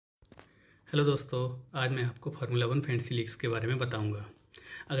Hello दोस्तों, आज मैं आपको फार्मूला वन फैंटेसी लीग्स के बारे में बताऊंगा।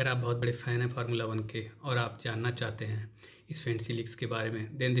 अगर आप बहुत बड़े फ़ैन हैं फार्मूला वन के और आप जानना चाहते हैं इस फैंटेसी लीग्स के बारे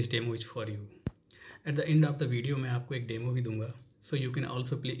में, then this demo is for you. At the end of the video मैं आपको एक डेमो भी दूंगा, so you can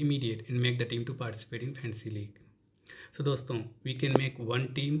also play immediate and make the team to participate in fantasy league. सो दोस्तों, we can make one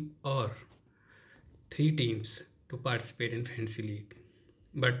team और 3 teams to participate in fantasy league,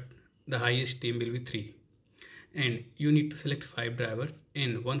 but the highest team will be 3, and you need to select 5 drivers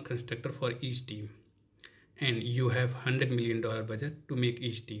and 1 constructor for each team, and you have $100 million budget to make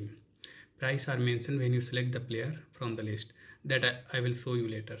each team. Price are mentioned when you select the player from the list that I will show you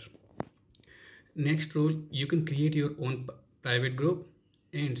later. Next rule, you can create your own private group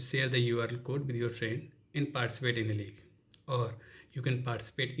and share the URL code with your friend and participate in the league, or you can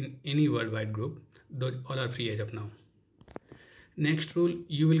participate in any worldwide group. Those all are free as of now. Next rule,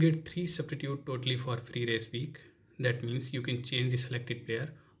 you will get 3 substitute totally for free race week. That means you can change the selected player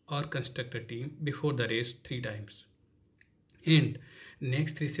or construct a team before the race 3 times. And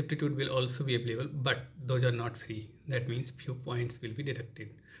next 3 substitute will also be available, but those are not free. That means few points will be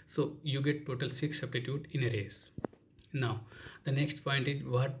deducted. So you get total 6 substitute in a race. Now the next point is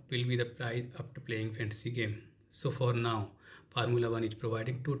what will be the price after playing fantasy game. So for now, Formula One is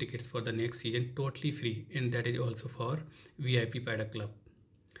providing 2 tickets for the next season totally free, and that is also for VIP Paddock Club.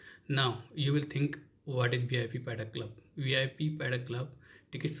 Now you will think, what is VIP Paddock Club? VIP Paddock Club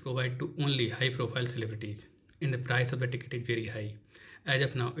tickets provide to only high profile celebrities, and the price of the ticket is very high. As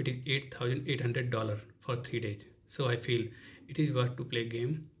of now, it is $8,800 for 3 days. So I feel it is worth to play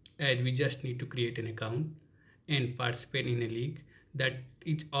game, as we just need to create an account and participate in a league. That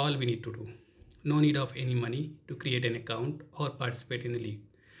is all we need to do. No need of any money to create an account or participate in a league.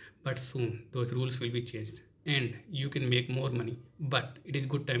 But soon those rules will be changed and you can make more money, but it is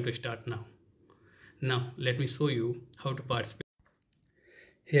good time to start now. Now let me show you how to participate.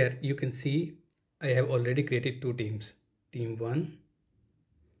 Here you can see I have already created 2 teams, team 1,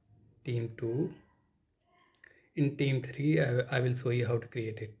 team 2. In team 3 I will show you how to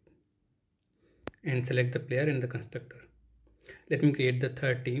create it and select the player and the constructor. Let me create the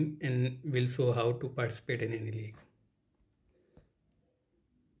 3rd team and we'll show how to participate in any league.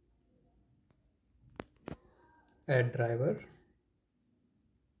 Add driver.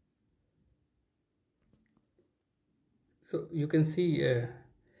 So you can see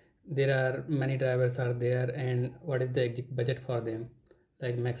there are many drivers are there, and what is the exact budget for them.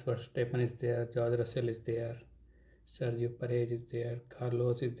 Like Max Verstappen is there, George Russell is there, Sergio Perez is there,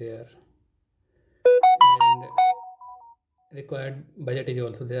 Carlos is there, and required budget is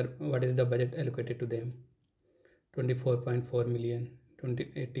also there. What is the budget allocated to them? 24.4 million,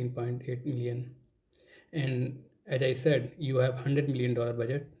 18.8 million, and as I said, you have $100 million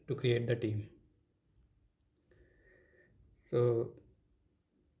budget to create the team. So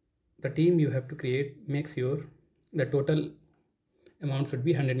the team you have to create, make sure the total amount should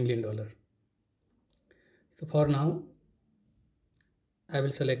be $100 million. So for now I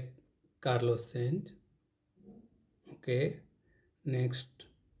will select Carlos Sainz. Okay, next,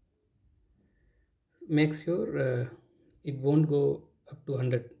 make sure it won't go up to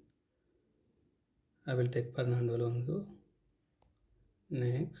 100. I will take Fernando Alonso.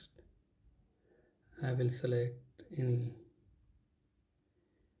 Next I will select any,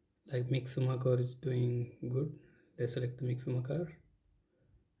 like Mick Schumacher is doing good. Let's select the Mick Schumacher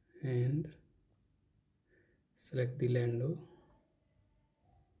and select the Lando.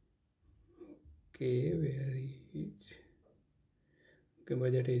 Okay, where is, okay,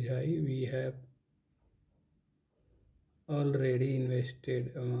 budget is high. We have already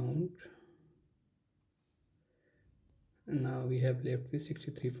invested amount. Now we have left with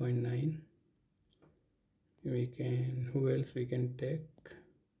 63.9. We can, who else we can take?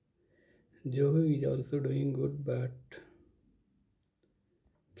 Joe is also doing good, but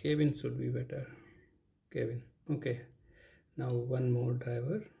Kevin should be better. Kevin. Okay, now one more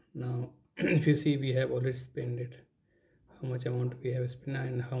driver. Now if you see, we have already spent it. How much amount we have spent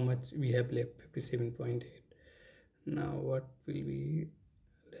and how much we have left? 57.8. Now what will we,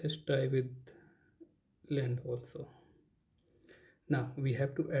 let's try with land also. Now we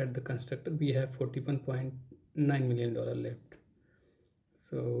have to add the constructor. We have $41.9 million left.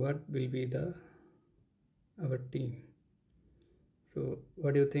 So what will be our team? So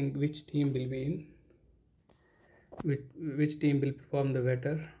what do you think, which team will be in, which team will perform the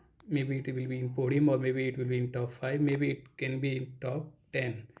better? Maybe it will be in podium, or maybe it will be in top 5, maybe it can be in top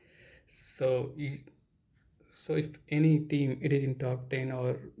 10. So if any team it is in top 10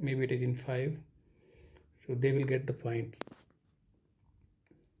 or maybe it is in 5, so they will get the point.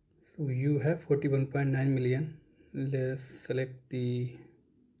 So you have 41.9 million. Let's select the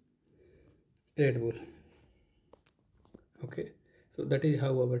Red Bull. Okay, so that is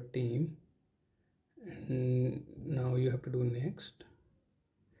how our team. And now you have to do next.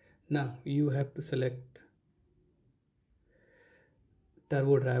 Now you have to select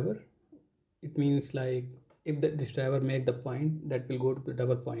turbo driver. It means like if this driver make the point, that will go to the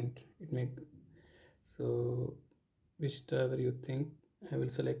double point. It make so which driver you think? I will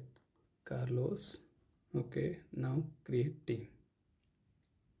select Carlos. Okay, now create team.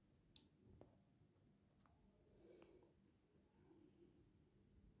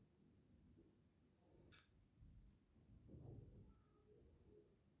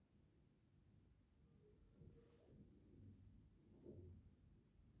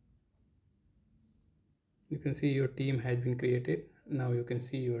 You can see your team has been created. Now you can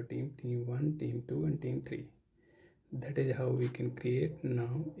see your team 1, team 2 and team 3. That is how we can create.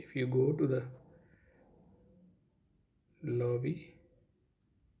 Now if you go to the lobby,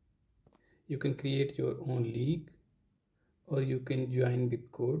 you can create your own league, or you can join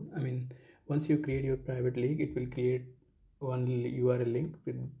with code. I mean, once you create your private league, it will create one URL link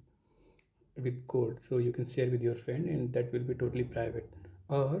with code, so you can share with your friend, and that will be totally private.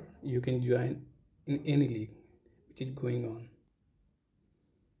 Or you can join in any league which is going on.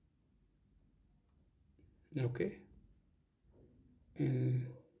 Okay, and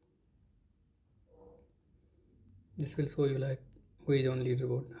this will show you like who is on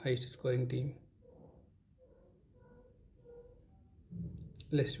leaderboard, highest scoring team.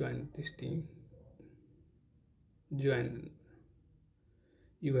 Let's join this team. Join.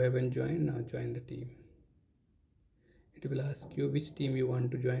 You haven't joined, now join the team. It will ask you which team you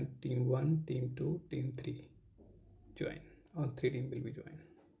want to join. Team 1, team 2, team 3. Join. All 3 teams will be joined.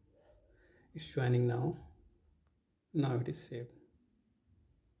 It's joining now. Now it is saved.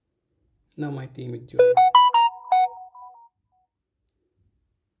 Now my team is joined.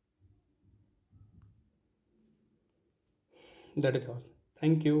 That is all.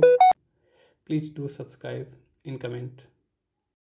 Thank you. Please do subscribe and comment.